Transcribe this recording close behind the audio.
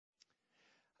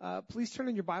Please turn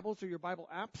in your Bibles or your Bible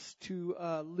apps to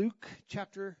Luke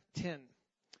chapter 10.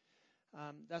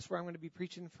 That's where I'm going to be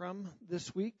preaching from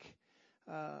this week,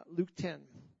 Luke 10.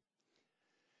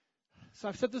 So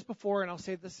I've said this before, and I'll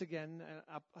say this again,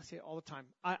 and I say it all the time.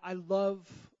 I love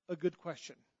a good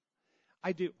question.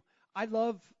 I do. I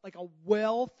love like a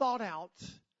well thought out,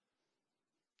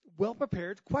 well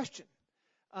prepared question.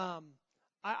 I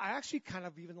actually kind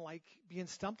of even like being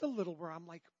stumped a little where I'm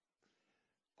like,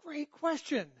 great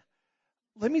question.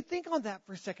 Let me think on that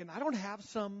for a second. I don't have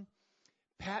some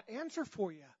pat answer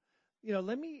for you.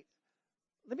 Let me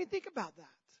think about that.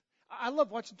 I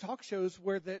love watching talk shows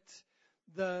where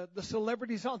the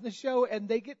celebrities on the show and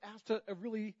they get asked a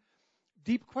really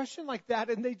deep question like that,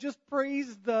 and they just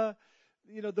praise the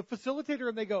facilitator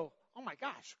and they go, "Oh my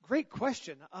gosh, great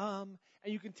question." And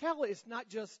you can tell it's not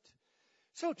just,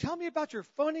 "So tell me about your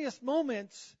funniest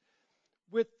moments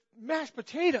with mashed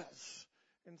potatoes."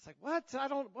 And it's like, what?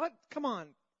 Come on.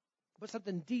 But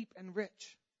something deep and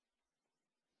rich.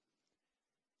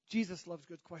 Jesus loves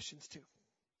good questions too.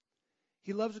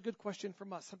 He loves a good question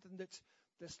from us, something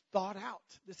that's thought out,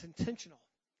 that's intentional.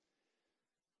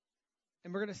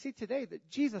 And we're going to see today that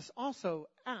Jesus also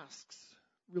asks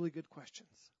really good questions.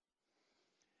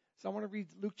 So I want to read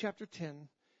Luke chapter 10,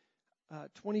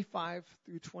 25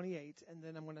 through 28, and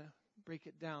then I'm going to break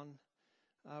it down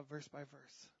verse by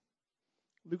verse.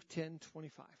 Luke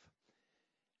 10:25.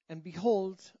 And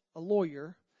behold, a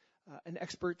lawyer, an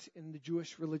expert in the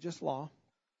Jewish religious law,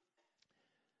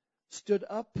 stood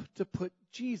up to put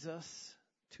Jesus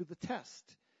to the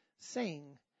test,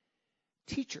 saying,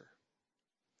 "Teacher,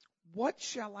 what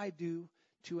shall I do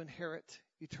to inherit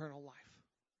eternal life?"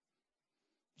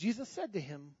 Jesus said to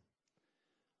him,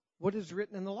 "What is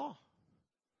written in the law?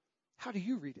 How do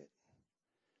you read it?"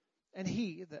 And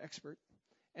he, the expert,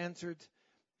 answered,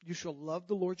 "You shall love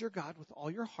the Lord your God with all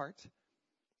your heart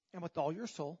and with all your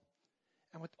soul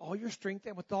and with all your strength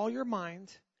and with all your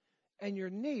mind, and your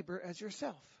neighbor as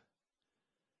yourself."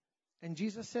 And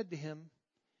Jesus said to him,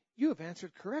 "You have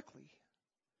answered correctly.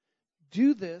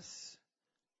 Do this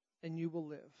and you will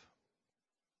live."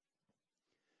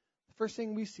 The first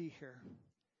thing we see here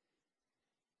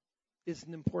is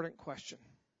an important question.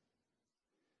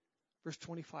 Verse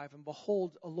 25, and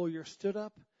behold, a lawyer stood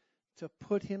up to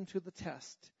put him to the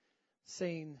test,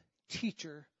 saying,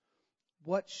 "Teacher,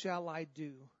 what shall I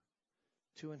do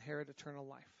to inherit eternal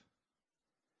life?"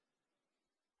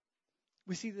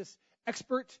 We see this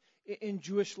expert in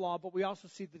Jewish law, but we also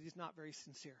see that he's not very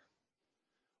sincere.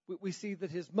 We see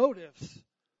that his motives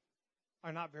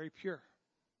are not very pure.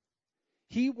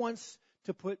 He wants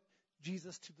to put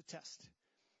Jesus to the test.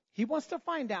 He wants to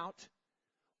find out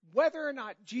whether or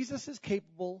not Jesus is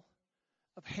capable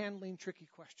of handling tricky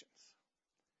questions.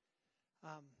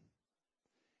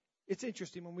 It's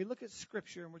interesting when we look at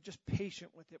Scripture and we're just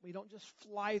patient with it. We don't just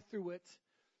fly through it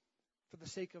for the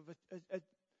sake of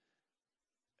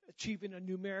achieving a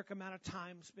numeric amount of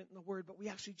time spent in the Word, but we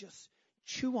actually just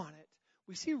chew on it.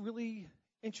 We see really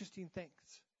interesting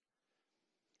things.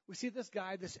 We see this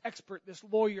guy, this expert, this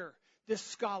lawyer, this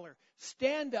scholar,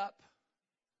 stand up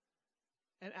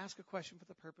and ask a question for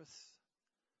the purpose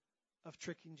of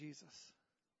tricking Jesus.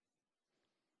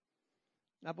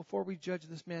 Now, before we judge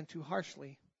this man too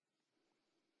harshly,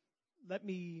 let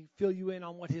me fill you in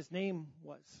on what his name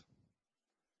was.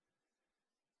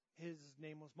 His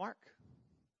name was Mark.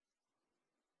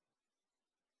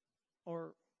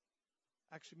 Or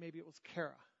actually, maybe it was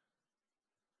Kara.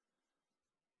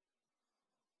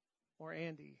 Or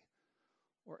Andy.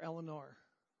 Or Eleanor.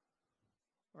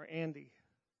 Or Andy.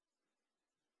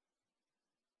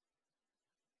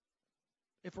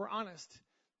 If we're honest,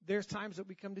 there's times that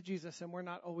we come to Jesus and we're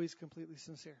not always completely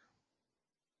sincere.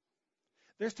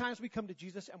 There's times we come to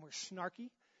Jesus and we're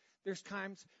snarky. There's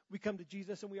times we come to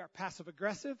Jesus and we are passive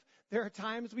aggressive. There are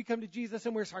times we come to Jesus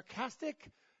and we're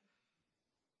sarcastic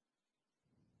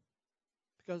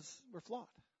because we're flawed.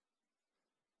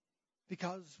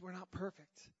 Because we're not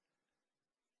perfect.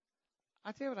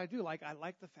 I tell you what I do like. I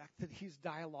like the fact that he's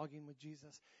dialoguing with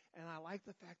Jesus. And I like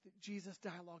the fact that Jesus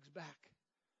dialogues back.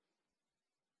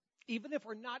 Even if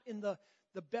we're not in the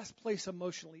best place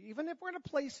emotionally, even if we're in a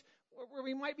place where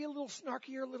we might be a little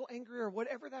snarky or a little angry or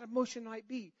whatever that emotion might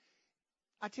be,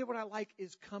 I tell you what I like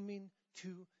is coming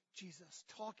to Jesus,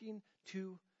 talking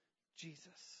to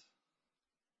Jesus.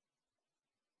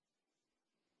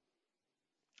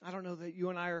 I don't know that you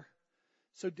and I are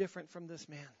so different from this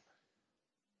man.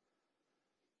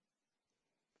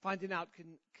 Finding out,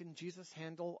 can Jesus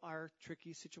handle our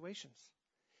tricky situations?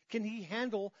 Can he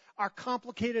handle our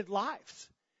complicated lives?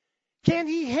 Can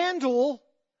he handle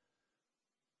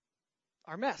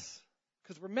our mess?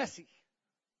 Because we're messy.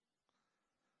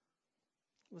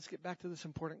 let's get back to this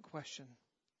important question.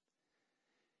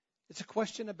 It's a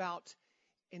question about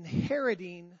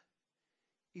inheriting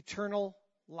eternal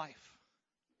life.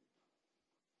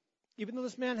 Even though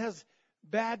this man has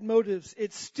bad motives,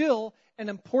 it's still an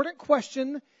important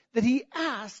question that he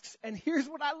asks. And here's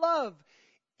what I love.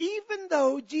 Even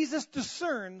though Jesus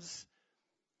discerns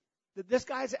that this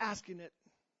guy's asking it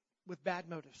with bad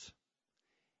motives,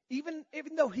 even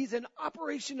though he's an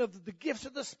operation of the gifts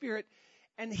of the Spirit,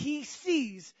 and he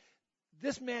sees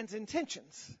this man's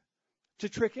intentions to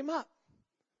trick him up,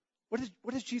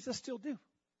 what does Jesus still do?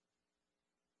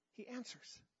 He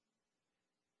answers.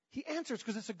 He answers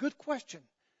because it's a good question.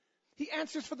 He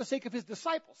answers for the sake of his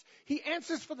disciples. He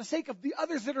answers for the sake of the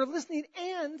others that are listening.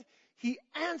 And he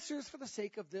answers for the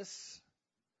sake of this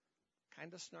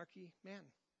kind of snarky man.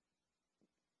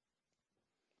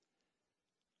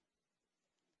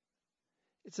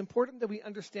 It's important that we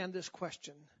understand this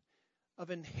question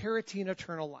of inheriting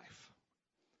eternal life.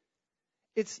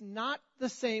 It's not the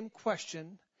same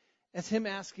question as him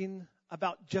asking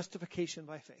about justification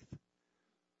by faith.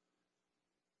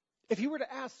 If he were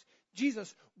to ask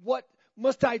Jesus, what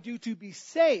must I do to be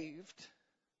saved?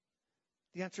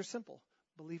 The answer is simple.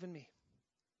 Believe in me.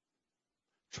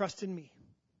 Trust in me.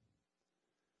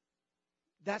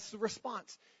 That's the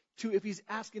response to if he's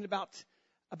asking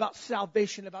about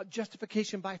salvation, about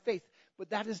justification by faith. But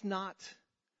that is not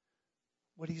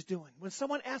what he's doing. When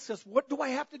someone asks us, what do I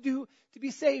have to do to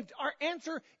be saved? Our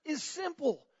answer is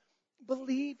simple.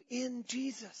 Believe in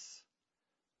Jesus.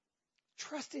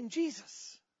 Trust in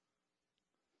Jesus.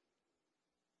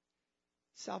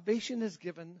 Salvation is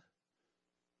given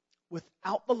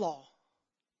without the law,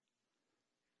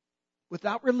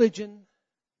 without religion,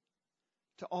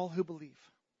 to all who believe.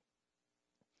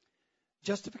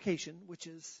 Justification, which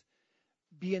is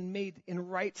being made in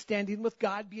right standing with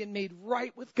God, being made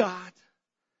right with God,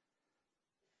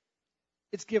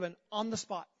 it's given on the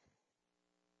spot,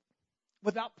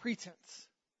 without pretense,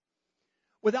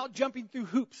 without jumping through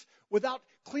hoops, without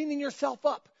cleaning yourself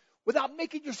up, without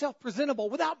making yourself presentable,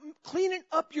 without cleaning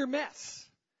up your mess.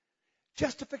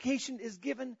 Justification is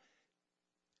given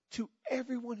to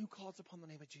everyone who calls upon the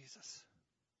name of Jesus.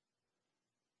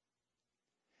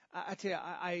 I tell you,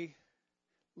 I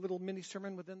little mini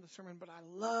sermon within the sermon, but I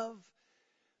love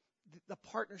the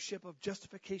partnership of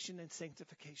justification and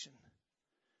sanctification.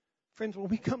 Friends, when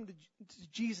we come to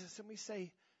Jesus and we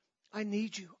say, I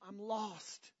need you, I'm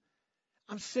lost,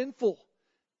 I'm sinful,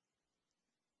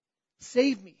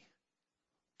 save me.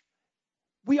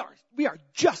 We are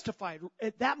justified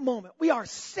at that moment. We are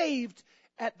saved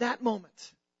at that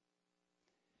moment.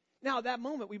 Now, at that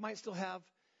moment, we might still have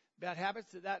bad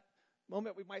habits. At that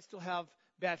moment, we might still have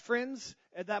bad friends.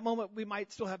 At that moment, we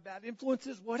might still have bad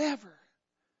influences, whatever.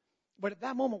 But at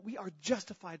that moment, we are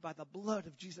justified by the blood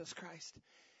of Jesus Christ.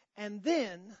 And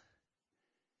then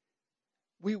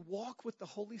we walk with the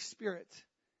Holy Spirit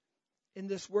in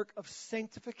this work of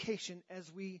sanctification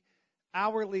as we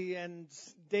hourly and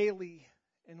daily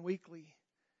and weekly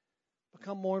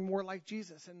become more and more like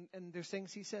Jesus. And there's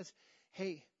things he says,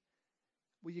 hey,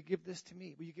 will you give this to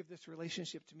me? Will you give this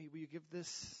relationship to me? Will you give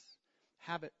this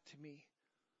habit to me?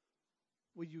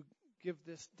 Will you give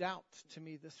this doubt to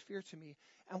me, this fear to me?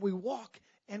 And we walk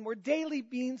and we're daily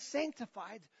being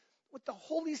sanctified with the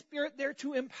Holy Spirit there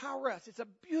to empower us. It's a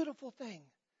beautiful thing.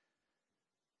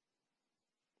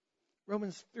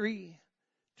 Romans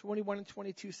 3:21 and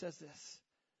 22 says this.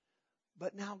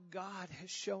 But now God has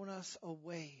shown us a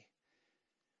way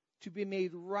to be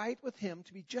made right with him,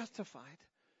 to be justified,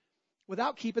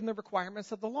 without keeping the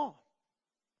requirements of the law,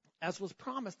 as was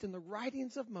promised in the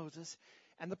writings of Moses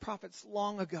and the prophets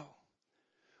long ago.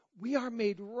 We are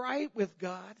made right with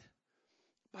God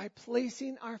by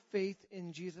placing our faith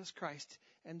in Jesus Christ.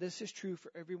 And this is true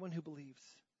for everyone who believes,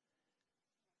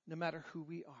 no matter who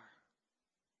we are.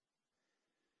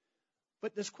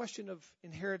 But this question of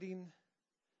inheriting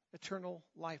eternal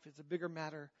life is a bigger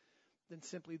matter than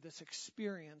simply this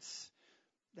experience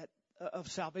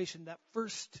of salvation, that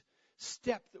first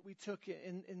step that we took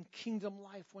in kingdom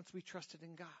life once we trusted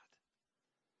in God.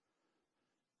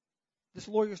 This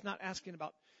lawyer's not asking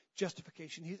about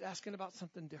justification. He's asking about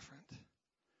something different.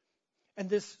 And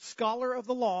this scholar of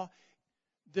the law,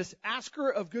 this asker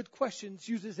of good questions,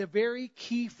 uses a very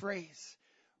key phrase.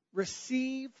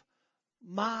 Receive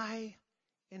my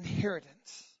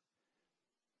inheritance.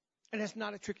 And it's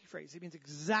not a tricky phrase. It means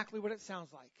exactly what it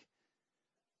sounds like.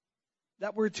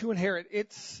 That word to inherit,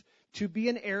 it's to be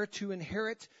an heir, to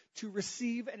inherit, to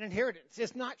receive an inheritance.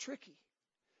 It's not tricky.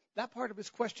 That part of his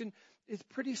question is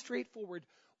pretty straightforward.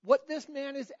 What this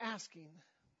man is asking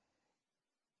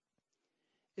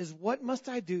is, what must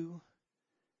I do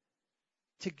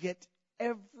to get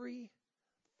everything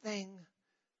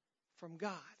from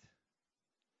God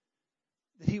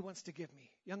that He wants to give me.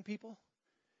 Young people,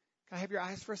 can I have your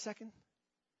eyes for a second?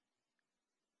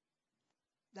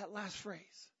 That last phrase.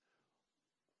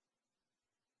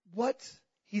 What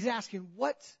He's asking,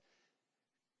 Lord,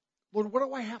 what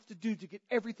do I have to do to get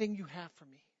everything you have for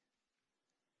me?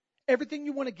 Everything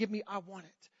you want to give me, I want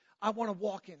it. I want to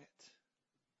walk in it.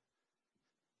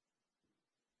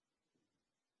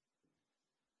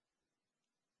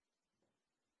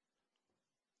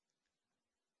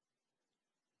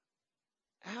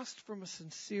 Asked from a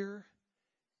sincere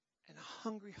and a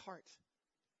hungry heart.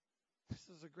 This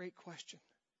is a great question.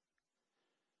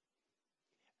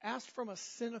 Asked from a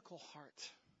cynical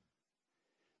heart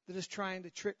that is trying to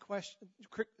trick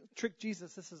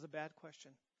Jesus. This is a bad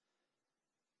question.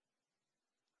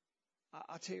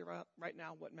 I'll tell you right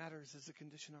now, what matters is the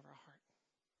condition of our heart.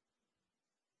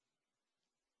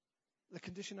 The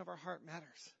condition of our heart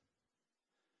matters.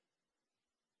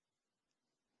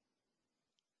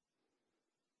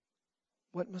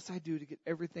 What must I do to get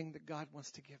everything that God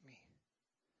wants to give me?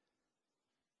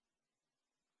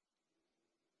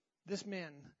 This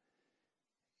man,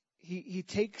 he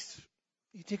takes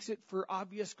it for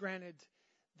obvious granted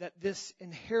that this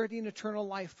inheriting eternal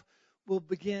life will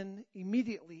begin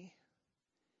immediately,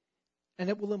 and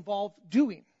it will involve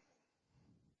doing.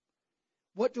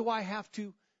 What do I have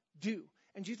to do?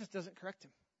 And Jesus doesn't correct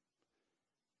him.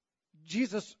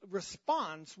 Jesus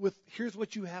responds with, here's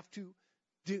what you have to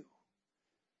do.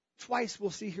 Twice we'll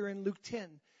see here in Luke 10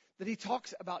 that he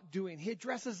talks about doing. He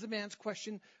addresses the man's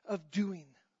question of doing.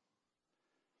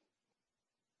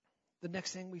 The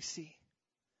next thing we see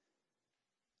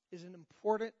is an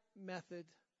important method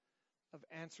of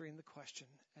answering the question.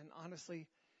 And honestly,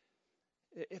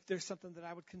 if there's something that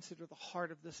I would consider the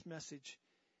heart of this message,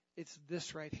 it's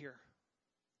this right here.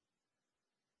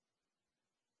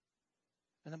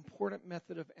 An important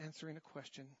method of answering a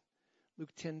question.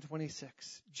 Luke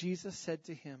 10:26. Jesus said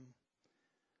to him,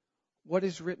 "What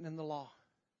is written in the law?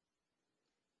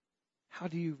 How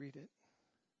do you read it?"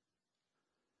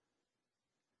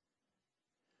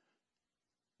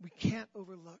 We can't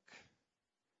overlook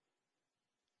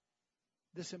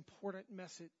this important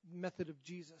method of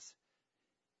Jesus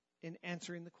in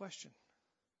answering the question.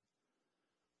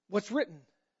 What's written?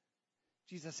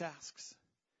 Jesus asks.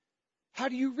 How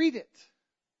do you read it?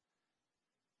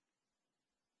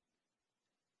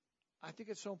 I think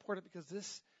it's so important because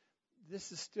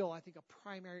this is still, I think, a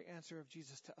primary answer of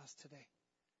Jesus to us today.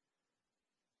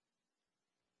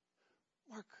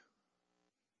 Mark,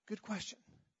 good question.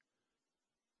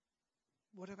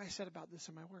 What have I said about this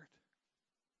in my word?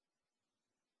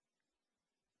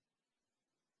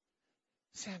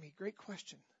 Sammy, great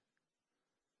question.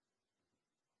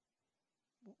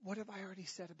 What have I already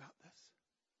said about this?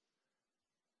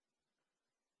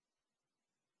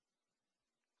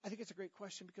 I think it's a great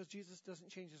question because Jesus doesn't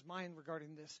change his mind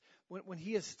regarding this. When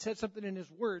he has said something in his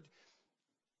word,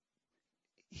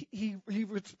 he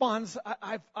responds,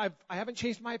 I haven't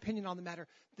changed my opinion on the matter.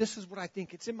 This is what I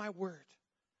think. It's in my word.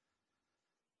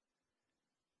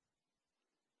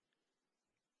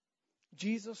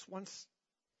 Jesus wants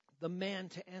the man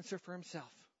to answer for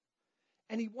himself.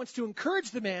 And he wants to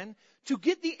encourage the man to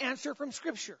get the answer from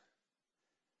Scripture.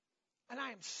 And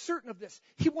I am certain of this.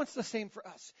 He wants the same for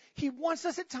us. He wants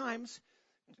us at times,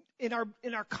 in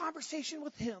our conversation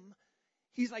with him,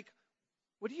 he's like,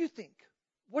 what do you think?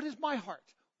 What is my heart?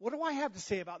 What do I have to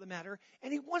say about the matter?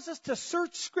 And he wants us to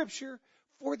search Scripture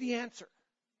for the answer.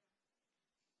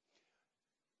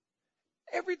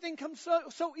 Everything comes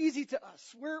so easy to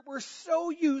us. We're so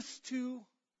used to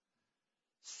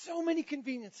so many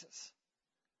conveniences.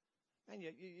 And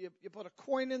you put a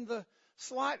coin in the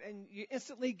slot and you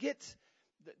instantly get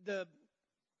the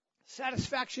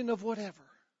satisfaction of whatever.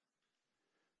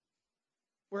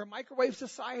 We're a microwave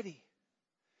society.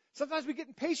 Sometimes we get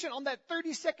impatient on that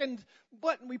 30-second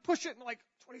button. We push it and like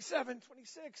 27,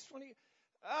 26, 20.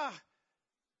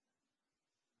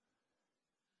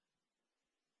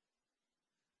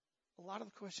 A lot of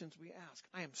the questions we ask,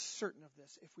 I am certain of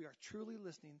this. If we are truly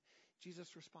listening,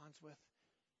 Jesus responds with,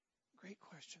 great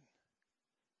question.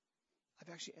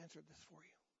 I've actually answered this for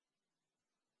you.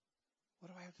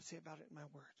 What do I have to say about it in my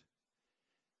word?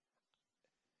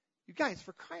 You guys,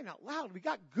 for crying out loud, we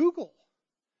got Google.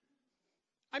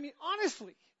 I mean,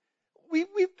 honestly, we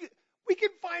can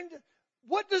find,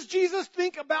 what does Jesus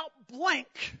think about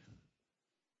blank?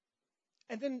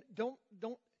 And then don't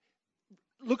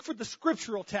look for the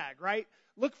scriptural tag, right?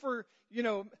 Look for,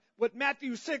 what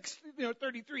Matthew 6,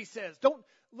 33 says. Don't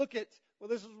look at, well,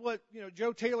 this is what,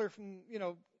 Joe Taylor from,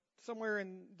 somewhere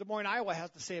in Des Moines, Iowa has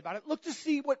to say about it. Look to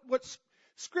see what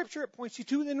scripture it points you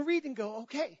to, and then read and go,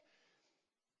 okay,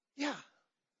 yeah.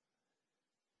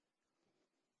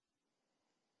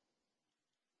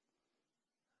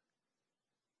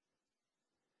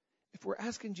 If we're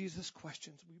asking Jesus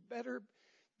questions, we better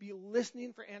be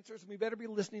listening for answers, and we better be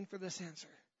listening for this answer.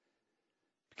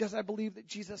 Because I believe that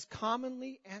Jesus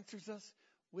commonly answers us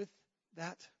with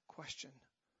that question.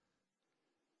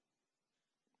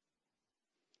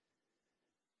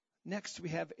 Next, we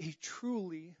have a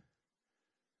truly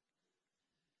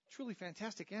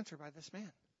fantastic answer by this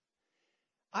man.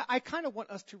 I kind of want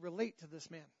us to relate to this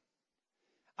man.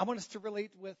 I want us to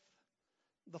relate with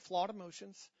the flawed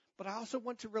emotions, but I also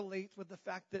want to relate with the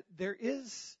fact that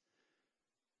there's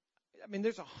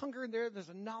a hunger there, there's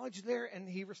a knowledge there, and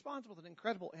he responds with an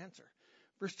incredible answer.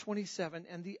 Verse 27,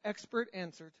 and the expert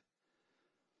answered,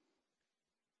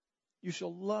 you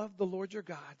shall love the Lord your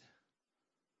God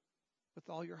with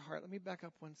all your heart. Let me back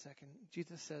up 1 second.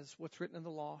 Jesus says, what's written in the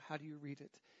law? How do you read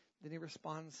it? Then he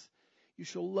responds, you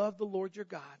shall love the Lord your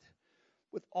God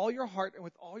with all your heart and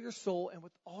with all your soul and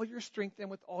with all your strength and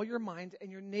with all your mind,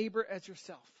 and your neighbor as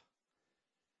yourself.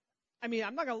 I'm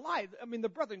not going to lie. The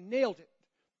brother nailed it.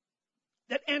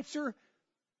 That answer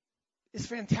is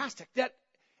fantastic. That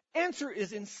answer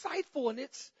is insightful, and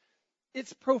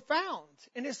it's profound.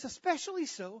 And it's especially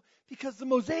so because the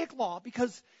Mosaic law,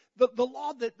 because the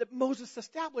law that Moses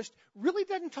established really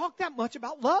doesn't talk that much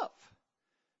about love.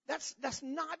 That's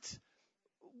not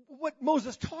what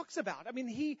Moses talks about.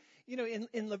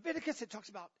 In Leviticus it talks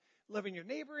about loving your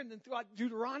neighbor, and then throughout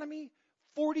Deuteronomy,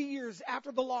 40 years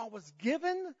after the law was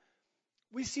given,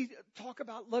 we see talk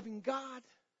about loving God.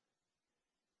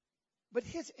 But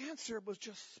his answer was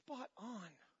just spot on.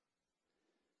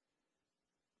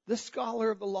 This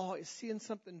scholar of the law is seeing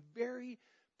something very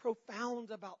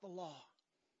profound about the law.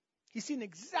 He's seen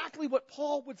exactly what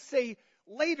Paul would say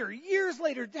later, years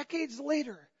later, decades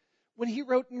later, when he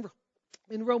wrote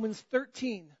in Romans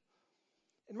 13.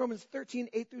 In Romans 13,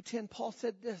 8 through 10, Paul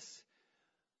said this,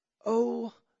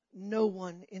 owe no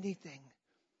one anything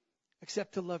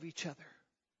except to love each other.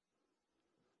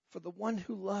 For the one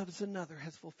who loves another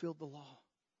has fulfilled the law.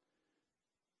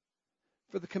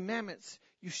 For the commandments,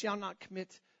 you shall not commit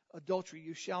adultery,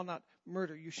 you shall not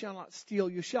murder, you shall not steal,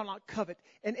 you shall not covet,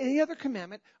 and any other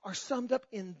commandment are summed up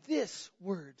in this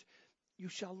word, you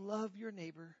shall love your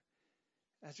neighbor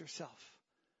as yourself.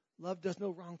 Love does no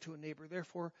wrong to a neighbor,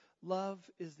 therefore love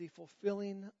is the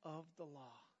fulfilling of the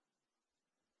law.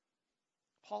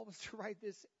 Paul was to write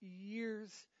this years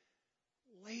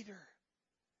later.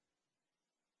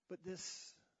 But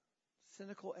this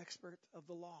cynical expert of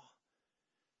the law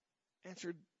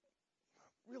answered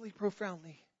really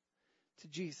profoundly to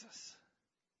Jesus.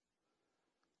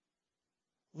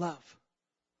 Love.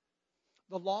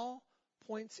 The law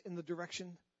points in the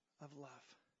direction of love.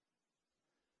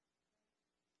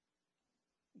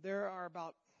 There are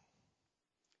about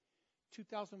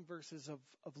 2,000 verses of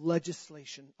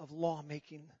legislation, of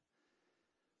lawmaking.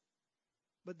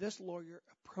 But this lawyer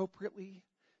appropriately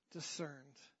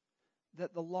discerned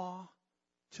that the law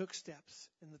took steps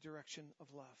in the direction of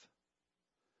love.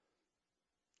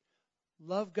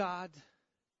 Love God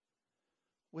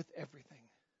with everything.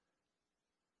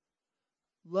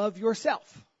 Love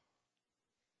yourself,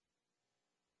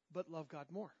 but love God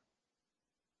more.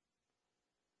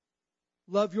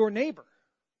 Love your neighbor,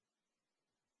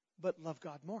 but love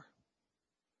God more.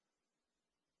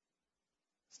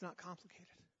 It's not complicated.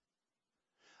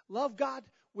 Love God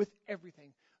with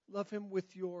everything. Love Him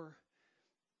with your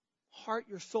heart,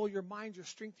 your soul, your mind, your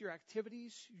strength, your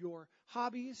activities, your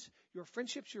hobbies, your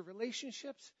friendships, your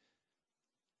relationships,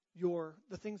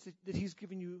 the things that He's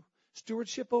given you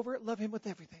stewardship over. Love Him with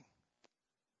everything.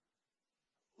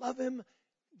 Love Him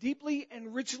deeply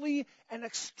and richly and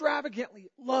extravagantly.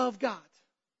 Love God.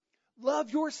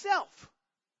 Love yourself,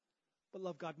 but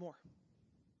love God more.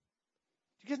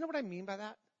 Do you guys know what I mean by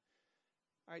that?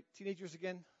 All right, teenagers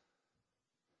again.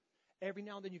 Every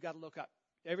now and then you got to look up.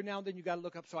 Every now and then you got to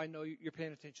look up so I know you're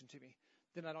paying attention to me.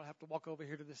 Then I don't have to walk over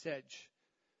here to this edge.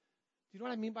 Do you know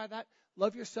what I mean by that?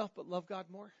 Love yourself, but love God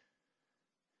more.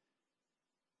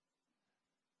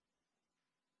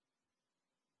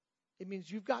 It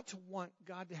means you've got to want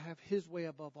God to have His way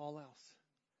above all else.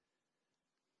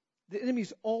 The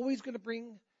enemy's always going to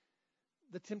bring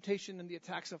the temptation and the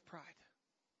attacks of pride.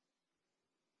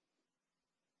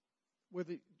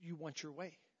 Whether you want your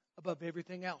way above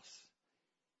everything else.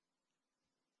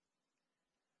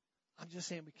 I'm just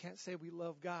saying we can't say we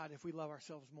love God if we love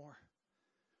ourselves more.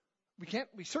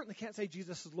 We certainly can't say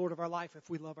Jesus is Lord of our life if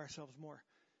we love ourselves more.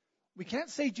 We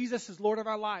can't say Jesus is Lord of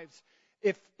our lives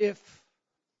if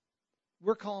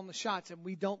we're calling the shots and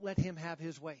we don't let him have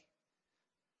his way.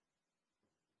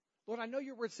 Lord, I know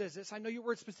your word says this. I know your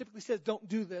word specifically says don't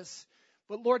do this.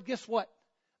 But Lord, guess what?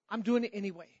 I'm doing it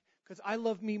anyway because I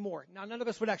love me more. Now, none of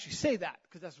us would actually say that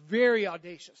because that's very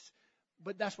audacious.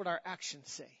 But that's what our actions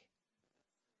say.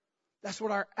 That's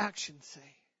what our actions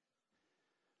say.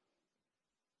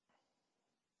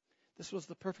 This was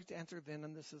the perfect answer then,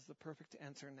 and this is the perfect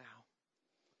answer now.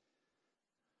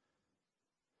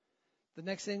 The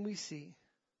next thing we see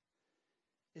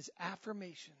is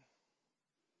affirmation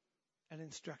and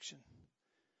instruction.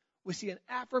 We see an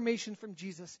affirmation from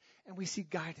Jesus, and we see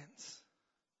guidance.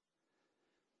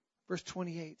 Verse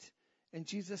 28, and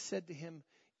Jesus said to him,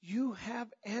 you have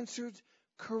answered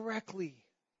correctly.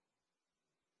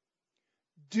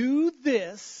 Do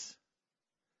this,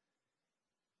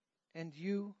 and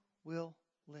you will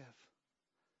live.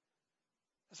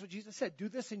 That's what Jesus said. Do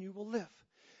this, and you will live.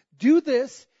 Do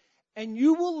this, and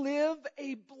you will live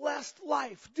a blessed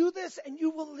life. Do this, and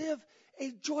you will live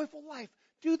a joyful life.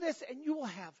 Do this, and you will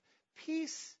have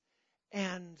peace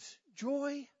and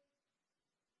joy.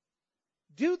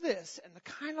 Do this, and the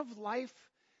kind of life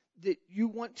that you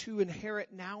want to inherit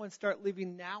now and start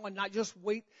living now and not just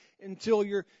wait until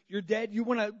you're dead. You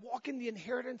want to walk in the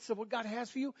inheritance of what God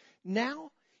has for you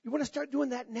now. You want to start doing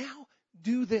that now.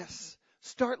 Do this.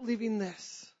 Start living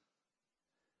this.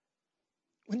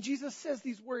 When Jesus says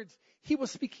these words, he was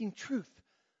speaking truth.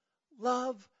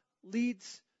 Love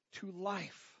leads to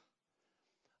life.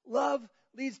 Love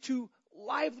leads to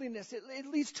liveliness. It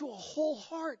leads to a whole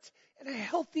heart and a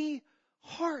healthy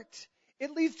heart.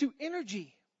 It leads to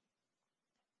energy.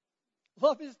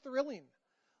 Love is thrilling.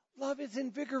 Love is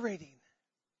invigorating.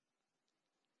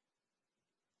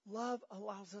 Love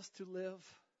allows us to live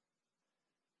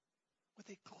with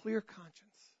a clear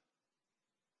conscience.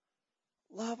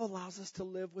 Love allows us to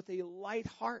live with a light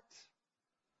heart.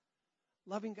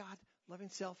 Loving God, loving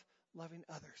self, loving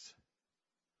others.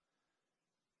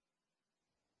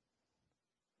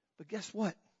 But guess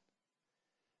what?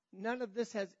 None of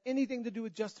this has anything to do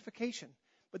with justification.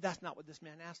 But that's not what this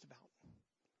man asked about.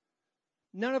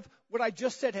 None of what I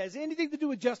just said has anything to do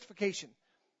with justification.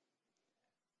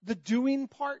 The doing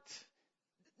part,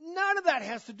 none of that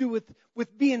has to do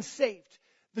with being saved.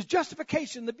 The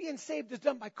justification, the being saved is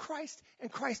done by Christ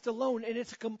and Christ alone, and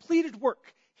it's a completed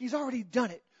work. He's already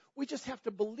done it. We just have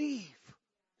to believe.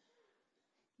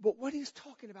 But what he's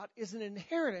talking about is an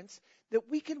inheritance that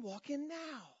we can walk in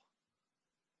now.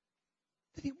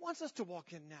 That he wants us to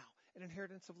walk in now. An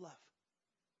inheritance of love.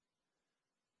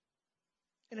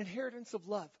 An inheritance of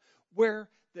love where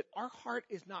that our heart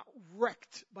is not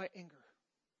wrecked by anger.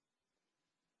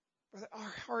 Where that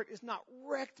our heart is not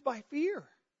wrecked by fear.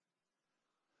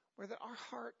 Where that our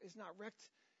heart is not wrecked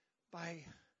by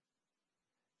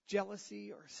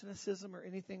jealousy or cynicism or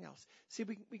anything else. See,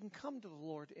 we can come to the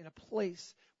Lord in a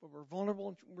place where we're vulnerable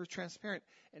and we're transparent.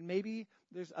 And maybe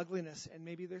there's ugliness, and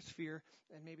maybe there's fear,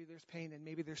 and maybe there's pain, and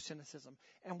maybe there's cynicism.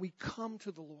 And we come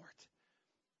to the Lord.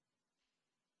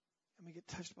 And we get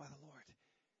touched by the Lord.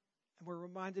 And we're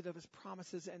reminded of his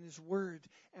promises and his word.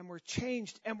 And we're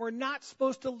changed. And we're not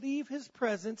supposed to leave his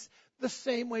presence the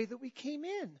same way that we came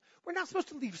in. We're not supposed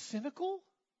to leave cynical.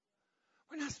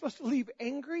 We're not supposed to leave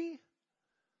angry.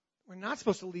 We're not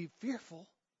supposed to leave fearful.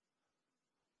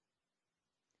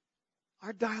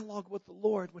 Our dialogue with the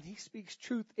Lord, when he speaks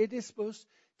truth, it is supposed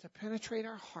to penetrate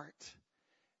our heart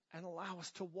and allow us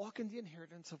to walk in the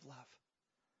inheritance of love.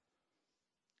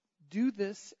 Do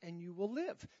this and you will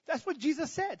live. That's what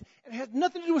Jesus said. And it has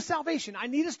nothing to do with salvation. I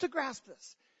need us to grasp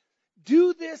this.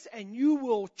 Do this and you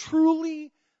will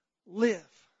truly live.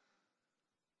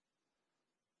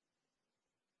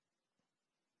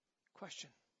 Question.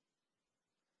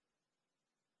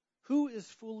 Who is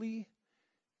fully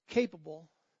capable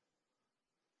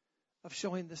of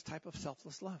showing this type of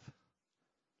selfless love?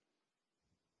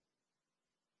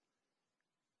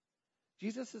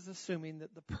 Jesus is assuming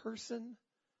that the person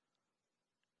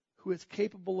who is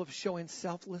capable of showing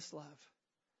selfless love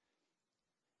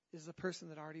is the person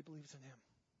that already believes in him.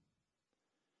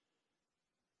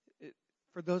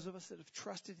 For those of us that have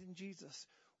trusted in Jesus,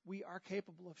 we are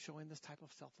capable of showing this type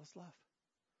of selfless love.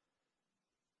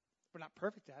 We're not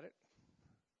perfect at it.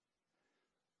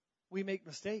 We make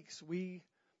mistakes. We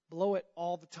blow it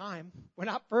all the time. We're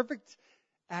not perfect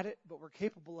at it, but we're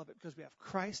capable of it because we have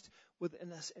Christ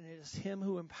within us, and it is him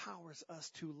who empowers us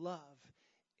to love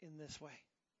in this way.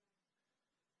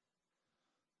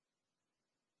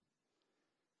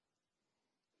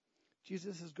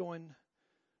 Jesus is going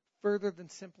further than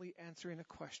simply answering a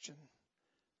question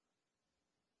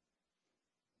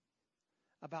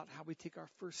about how we take our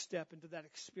first step into that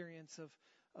experience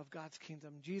of God's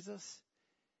kingdom. Jesus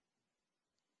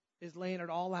is laying it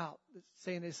all out,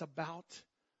 saying it's about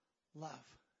love.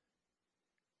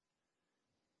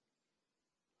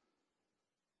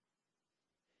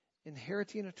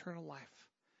 Inheriting eternal life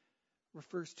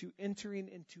refers to entering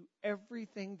into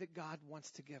everything that God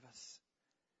wants to give us.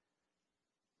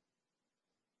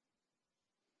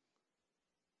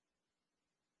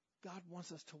 God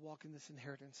wants us to walk in this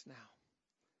inheritance now.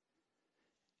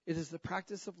 It is the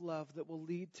practice of love that will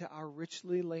lead to our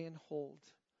richly laying hold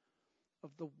of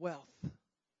the wealth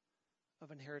of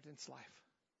inheritance life.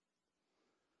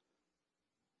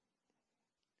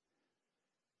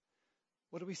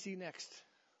 What do we see next?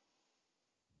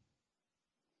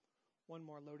 One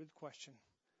more loaded question.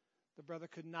 The brother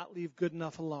could not leave good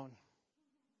enough alone.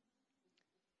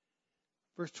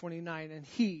 Verse 29, and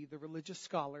he, the religious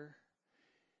scholar,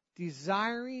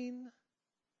 desiring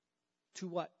to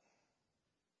what?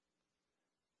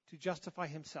 To justify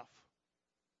himself.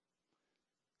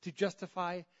 To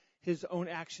justify his own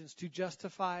actions. To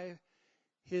justify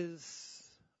his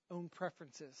own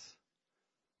preferences.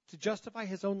 To justify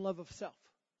his own love of self.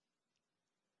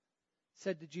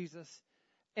 Said to Jesus,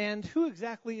 and who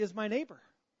exactly is my neighbor?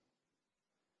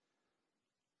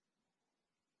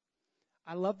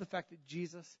 I love the fact that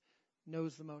Jesus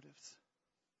knows the motives.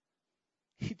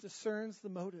 He discerns the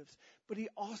motives, but he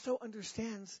also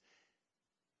understands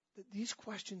that these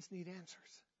questions need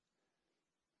answers.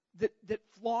 That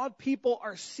flawed people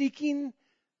are seeking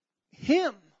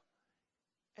him,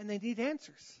 and they need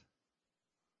answers.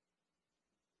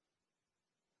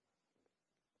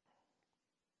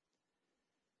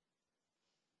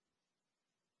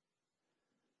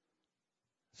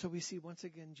 So we see once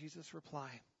again Jesus' reply.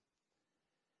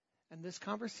 And this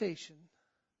conversation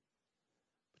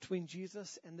between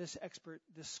Jesus and this expert,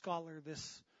 this scholar,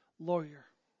 this lawyer,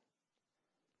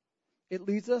 it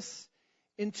leads us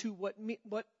into what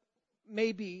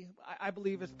maybe, I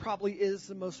believe it probably is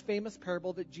the most famous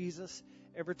parable that Jesus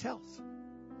ever tells.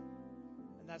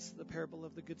 And that's the parable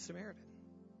of the Good Samaritan.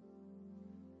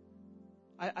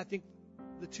 I think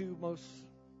the two most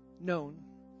known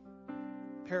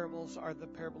parables are the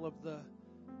parable of the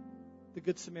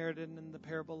Good Samaritan and the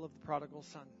parable of the prodigal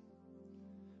son.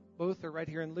 Both are right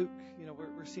here in Luke. You know,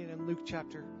 we're seeing in Luke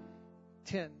chapter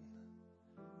 10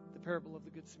 the parable of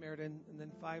the Good Samaritan, and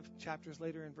then 5 chapters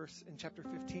later in chapter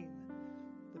 15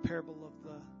 the parable of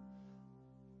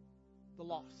the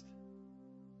lost.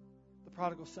 The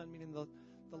prodigal son, meaning the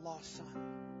lost son.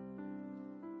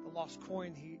 The lost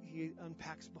coin he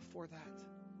unpacks before that.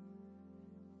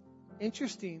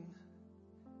 Interesting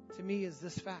to me is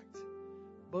this fact.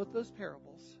 Both those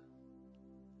parables,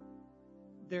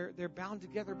 they're bound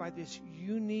together by this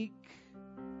unique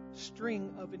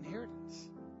string of inheritance.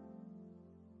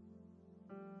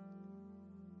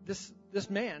 This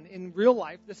man, in real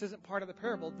life, this isn't part of the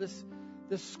parable. This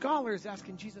scholar is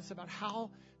asking Jesus about how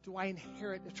do I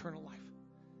inherit eternal life?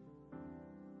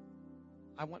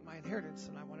 I want my inheritance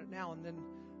and I want it now. And then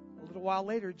a little while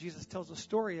later, Jesus tells a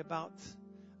story about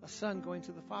a son going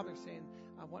to the father saying,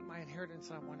 I want my inheritance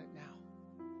and I want it now.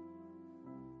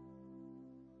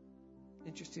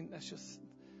 Interesting. That's just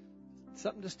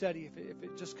something to study. If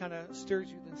it just kind of stirs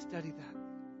you, then study that.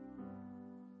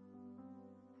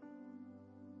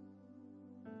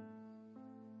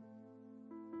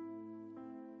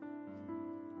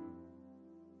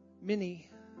 Many,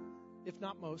 if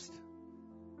not most,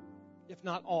 if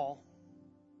not all,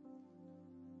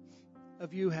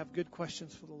 of you have good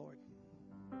questions for the Lord.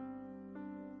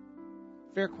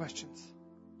 Fair questions.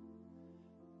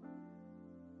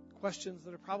 Questions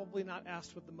that are probably not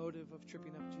asked with the motive of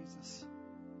tripping up Jesus.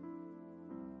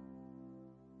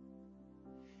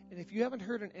 And if you haven't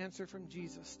heard an answer from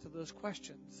Jesus to those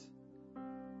questions,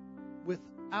 with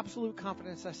absolute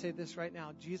confidence I say this right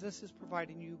now, Jesus is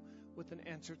providing you with an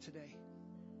answer today.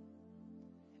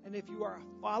 And if you are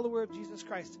a follower of Jesus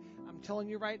Christ, I'm telling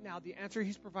you right now, the answer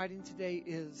he's providing today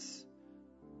is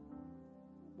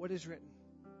what is written.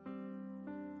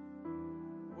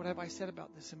 What have I said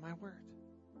about this in my word?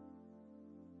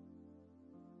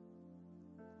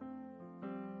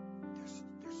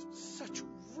 There's such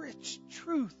rich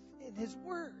truth in his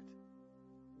word.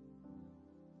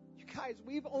 You guys,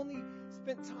 we've only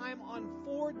spent time on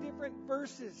 4 different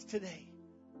verses today.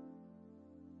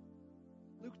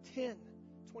 Luke 10,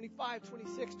 25,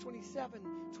 26, 27,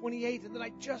 28, and then I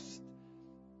just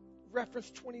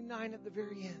referenced 29 at the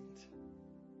very end.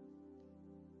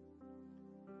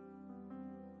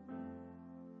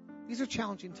 These are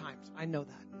challenging times. I know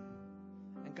that.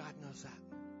 And God knows that.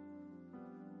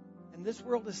 And this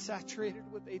world is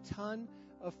saturated with a ton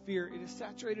of fear. It is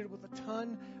saturated with a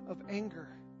ton of anger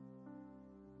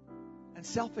and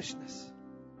selfishness.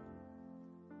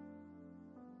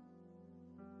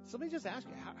 So let me just ask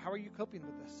you, how are you coping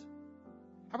with this?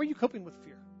 How are you coping with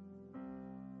fear?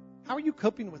 How are you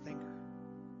coping with anger?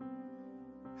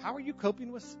 How are you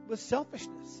coping with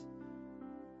selfishness?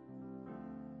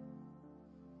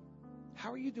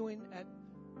 How are you doing at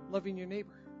loving your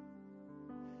neighbor?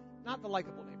 Not the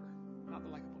likable neighbor. Not the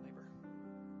likable neighbor.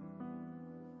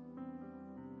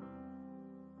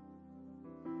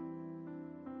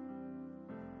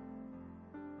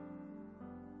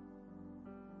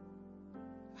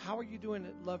 How are you doing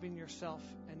at loving yourself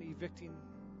and evicting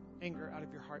anger out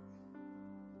of your heart?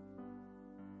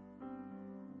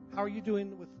 How are you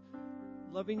doing with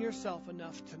loving yourself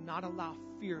enough to not allow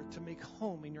fear to make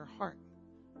home in your heart?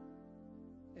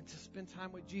 And to spend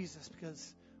time with Jesus,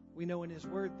 because we know in His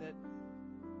Word that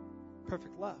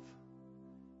perfect love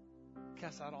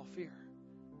casts out all fear.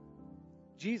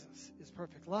 Jesus is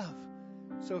perfect love.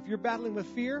 So if you're battling with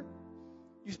fear,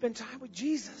 you spend time with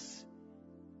Jesus.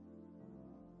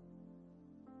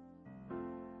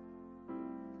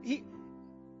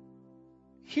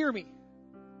 Hear me.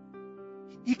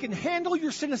 He can handle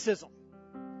your cynicism.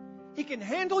 He can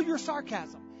handle your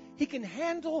sarcasm. He can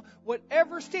handle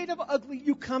whatever state of ugly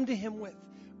you come to Him with.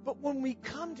 But when we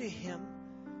come to Him,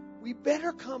 we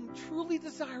better come truly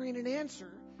desiring an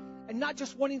answer and not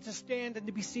just wanting to stand and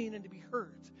to be seen and to be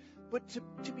heard, but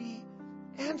to be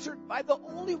answered by the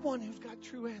only one who's got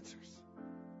true answers.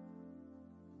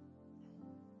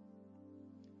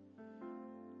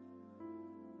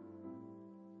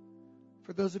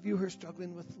 For those of you who are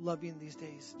struggling with loving these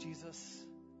days, Jesus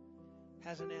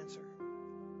has an answer,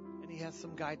 and He has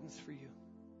some guidance for you.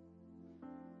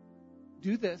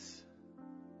 Do this,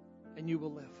 and you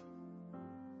will live.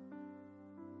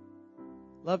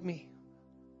 Love me,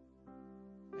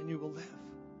 and you will live.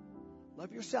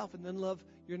 Love yourself, and then love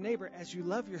your neighbor as you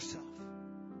love yourself.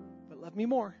 But love me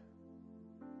more,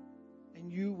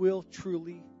 and you will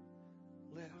truly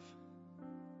live.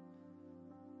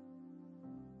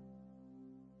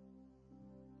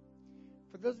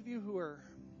 For those of you who are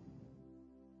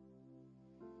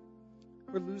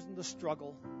losing the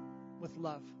struggle with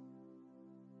love,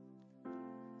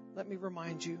 let me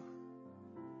remind you,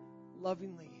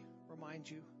 lovingly remind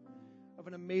you, of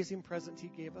an amazing present He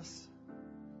gave us.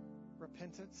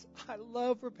 Repentance. I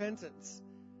love repentance.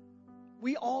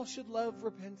 We all should love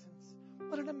repentance.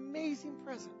 What an amazing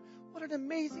present. What an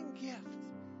amazing gift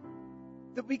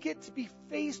that we get to be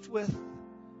faced with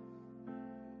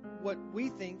what we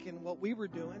think and what we were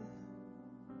doing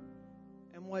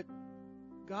and what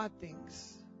God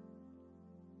thinks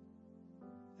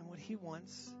and what He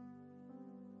wants.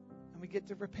 And we get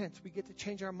to repent. We get to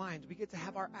change our mind. We get to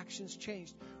have our actions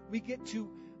changed. We get to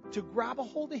grab a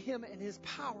hold of Him, and His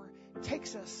power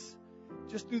takes us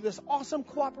just through this awesome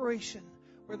cooperation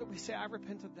where that we say, I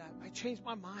repent of that. I changed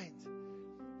my mind.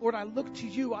 Lord, I look to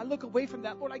You. I look away from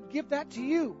that. Lord, I give that to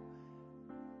You.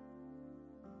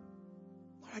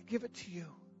 Lord, I give it to You.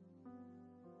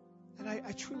 And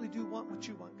I truly do want what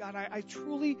You want. God, I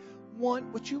truly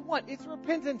want what You want. It's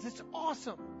repentance. It's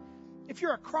awesome. If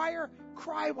you're a crier,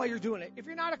 cry while you're doing it. If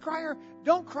you're not a crier,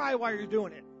 don't cry while you're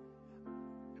doing it.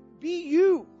 Be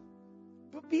you,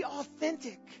 but be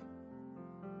authentic.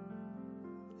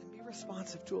 And be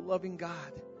responsive to a loving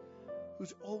God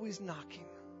who's always knocking.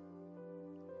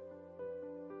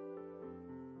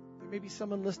 There may be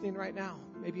someone listening right now,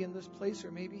 maybe in this place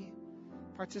or maybe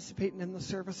participating in the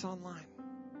service online.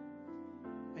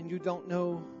 And you don't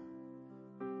know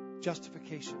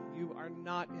justification. You are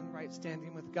not in right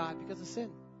standing with God because of sin.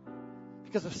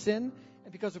 Because of sin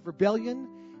and because of rebellion,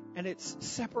 and it's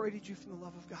separated you from the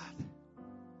love of God.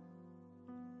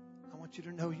 I want you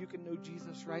to know you can know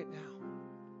Jesus right now.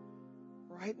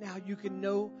 Right now you can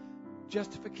know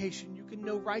justification. You can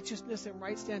know righteousness and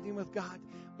right standing with God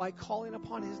by calling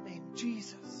upon His name,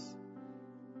 Jesus.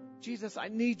 Jesus, I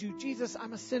need You. Jesus,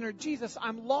 I'm a sinner. Jesus,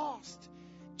 I'm lost.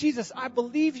 Jesus, I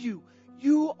believe You.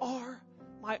 You are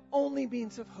my only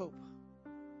means of hope.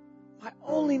 My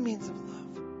only means of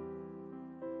love.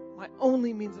 My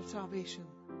only means of salvation.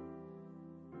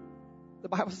 The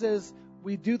Bible says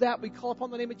we do that. We call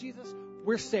upon the name of Jesus.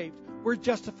 We're saved. We're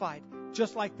justified.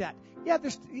 Just like that. Yeah,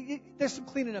 there's some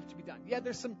cleaning up to be done. Yeah,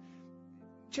 there's some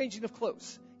changing of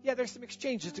clothes. Yeah, there's some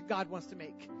exchanges that God wants to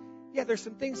make. Yeah, there's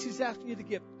some things He's asking you to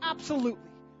give. Absolutely.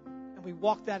 And we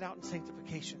walk that out in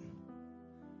sanctification.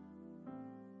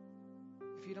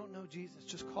 If you don't know Jesus,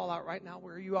 just call out right now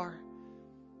where you are.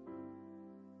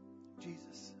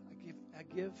 Jesus, I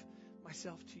give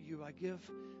myself to You. I give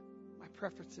my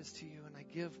preferences to You, and I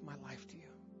give my life to You.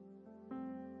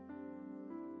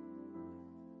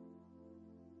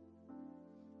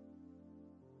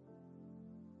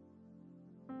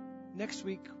 Next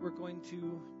week, we're going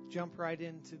to jump right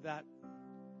into that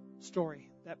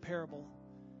story, that parable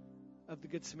of the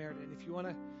Good Samaritan. If you want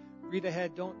to read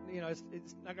ahead, don't,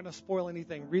 it's not going to spoil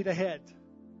anything. Read ahead.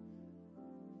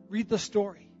 Read the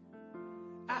story.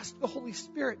 Ask the Holy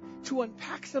Spirit to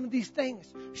unpack some of these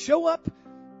things. Show up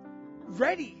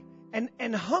ready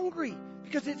and hungry,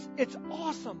 because it's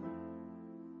awesome.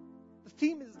 The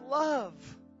theme is love.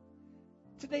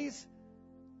 Today's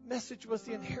message was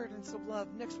the inheritance of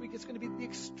love. Next week it's going to be the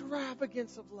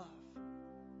extravagance of love,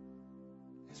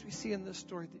 as we see in this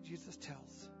story that Jesus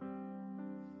tells.